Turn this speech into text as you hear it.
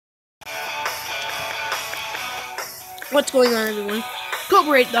What's going on, everyone?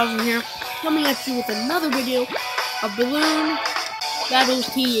 Cobra 8000 here, coming at you with another video of Bloons Battles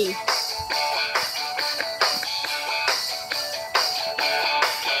TE.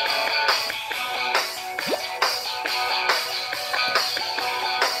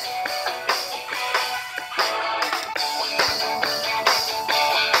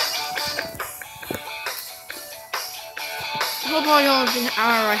 Hope all y'all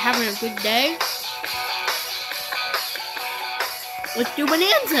are having a good day. Let's do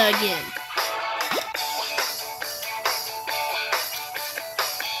Bonanza again.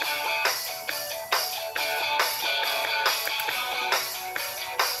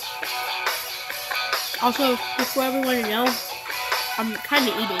 Also, just for everyone to know, I'm kind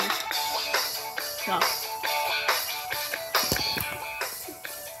of eating. So.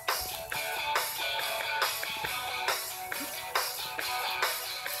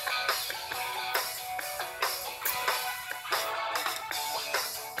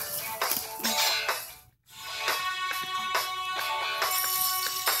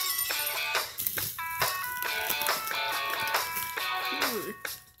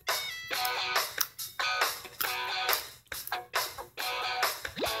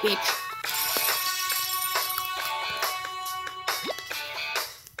 Bitch.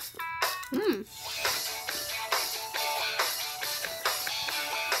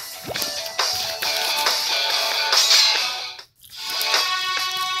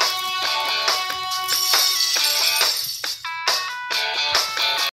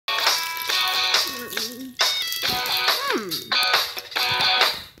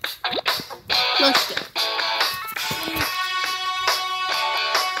 Let's go.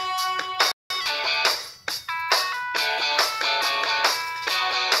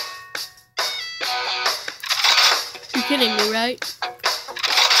 You're kidding me, right?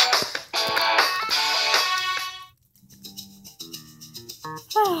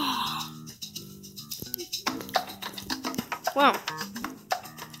 Wow.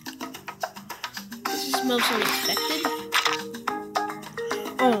 This is most unexpected.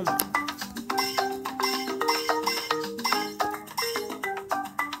 Oh my.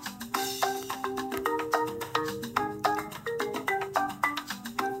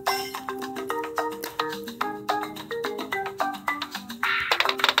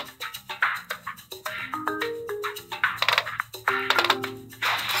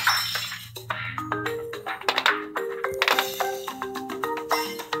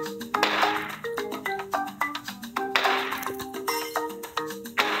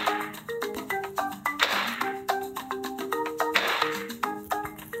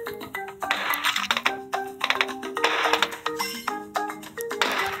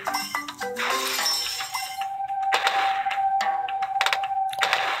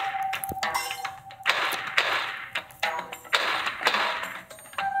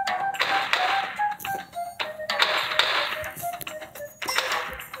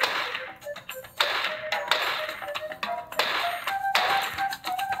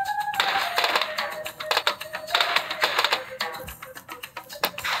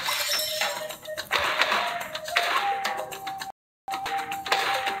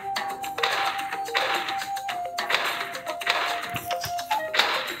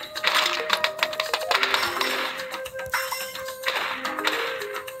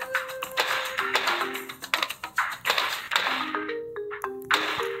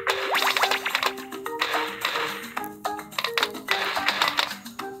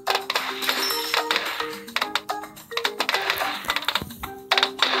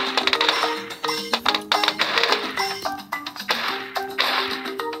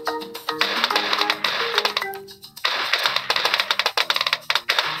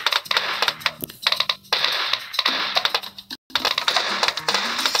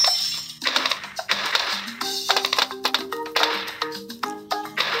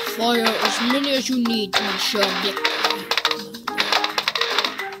 Fire as many as you need to ensure victory.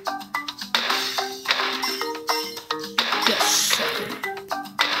 Yes, sir.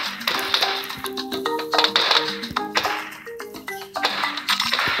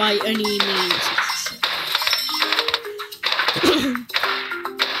 By any means.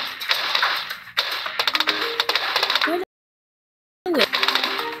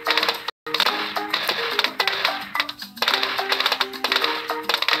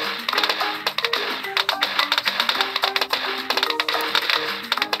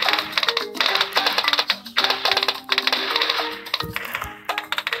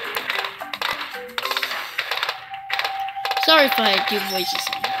 Sorry if I do voices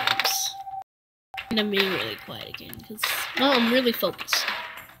sometimes. And I'm being really quiet again, because, well, I'm really focused.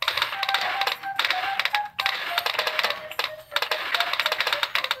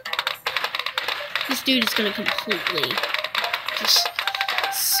 This dude is gonna completely just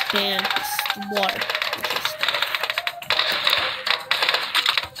spam the water.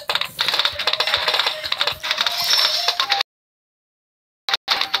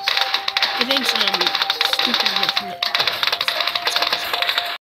 He thinks I'm stupid enough to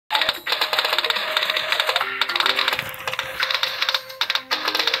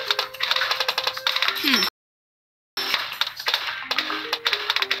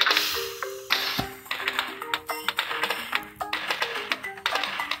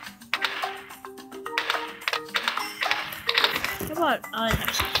How about I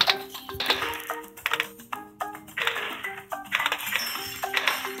have something?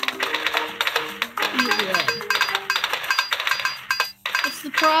 Eat red. What's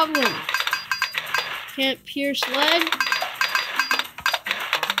the problem? Can't pierce lead?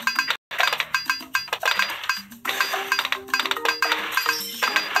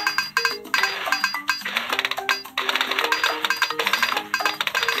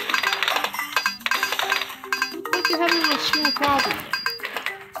 Looks like you're having a small problem there.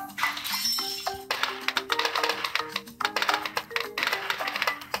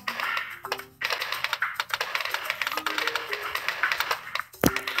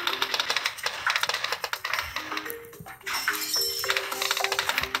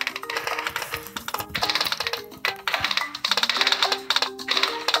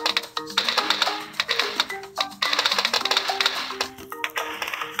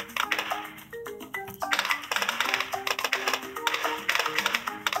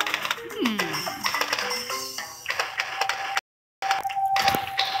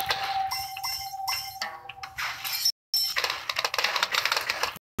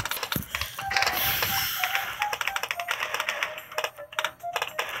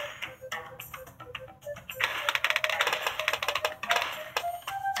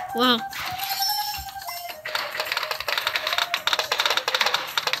 Well,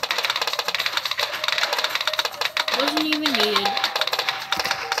 wasn't even needed.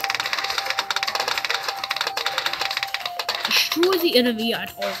 Destroy the enemy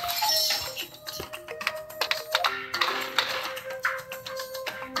at all costs.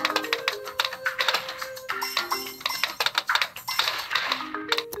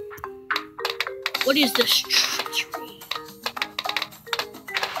 What is this tree?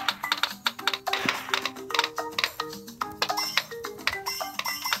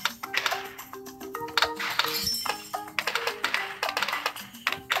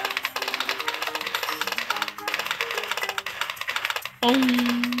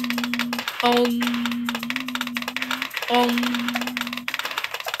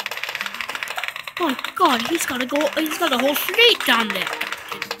 Oh God, he's got a whole street down there.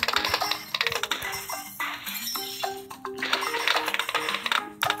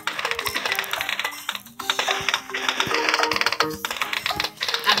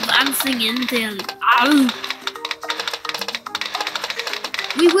 Advancing intel.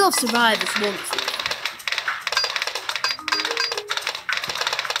 We will survive as long as we can.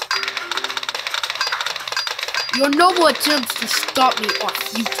 Your noble attempts to stop me are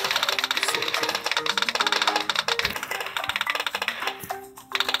futile.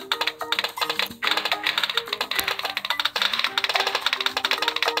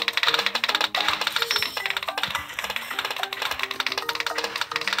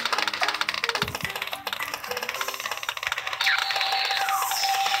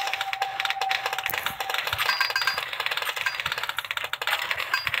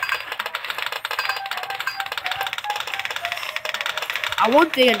 I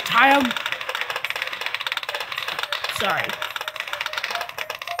want the entire... Sorry.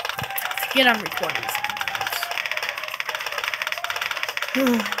 Forget I'm recording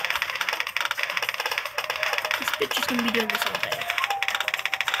something. This bitch is gonna be doing this all day.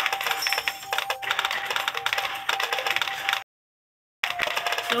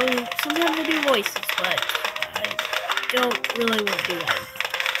 So, sometimes I do voices, but I don't really want to do that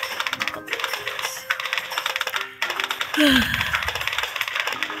in public place.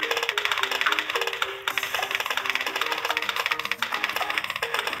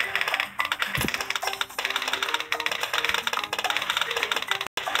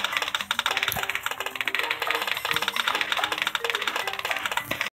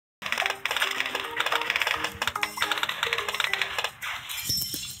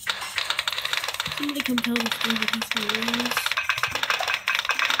 Somebody come tell this dude that he's gonna lose.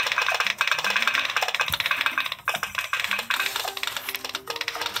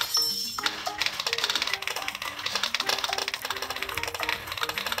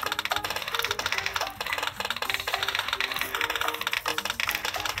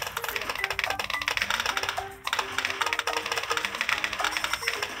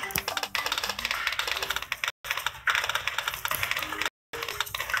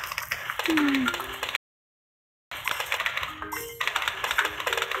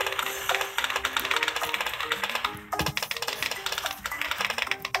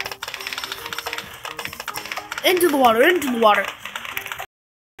 Into the water, into the water.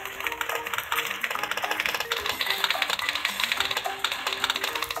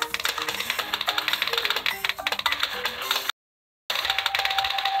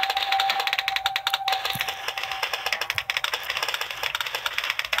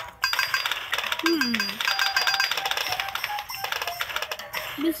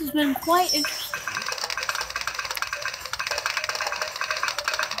 This has been quite interesting.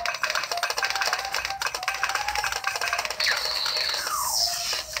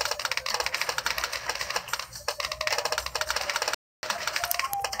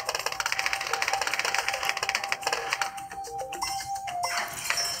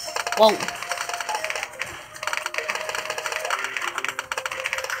 Whoa.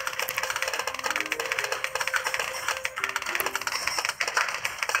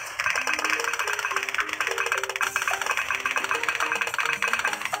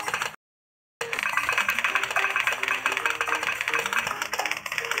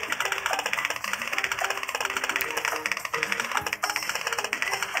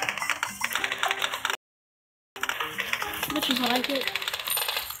 As much as I like it.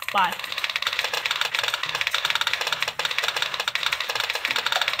 Bye.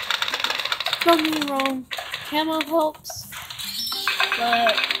 Don't get me wrong, camo helps,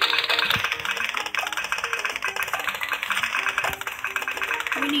 but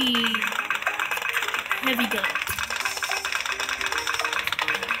we need heavy guns.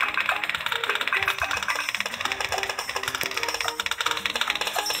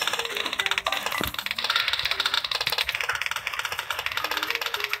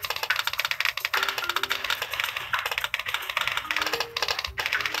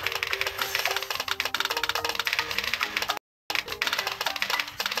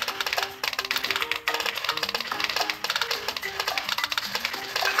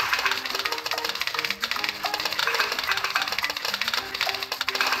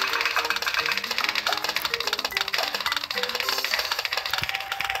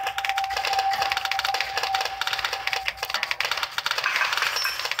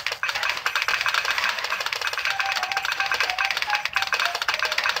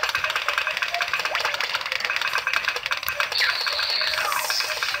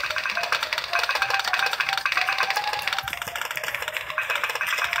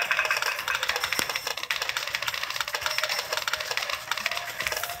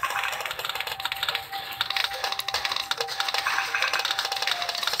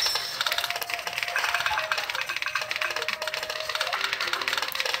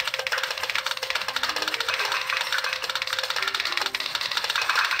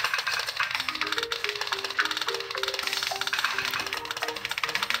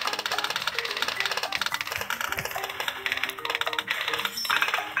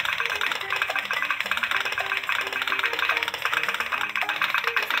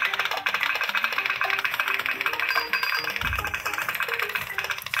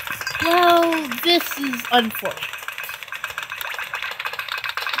 Well, this is unfortunate.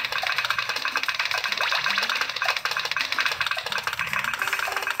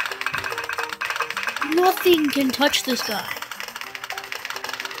 Nothing can touch this guy.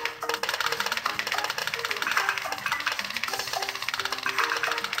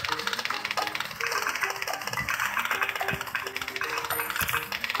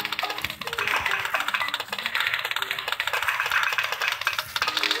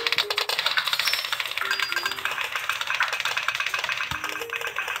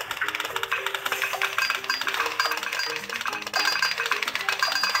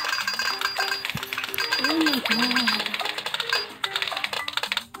 Oh my god.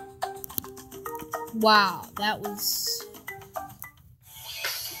 Wow, that was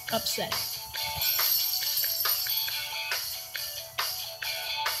upsetting.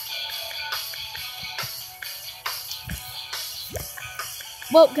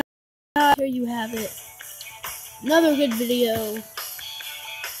 Well, guys, here you have it. Another good video.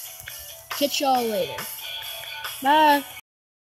 Catch y'all later. Bye.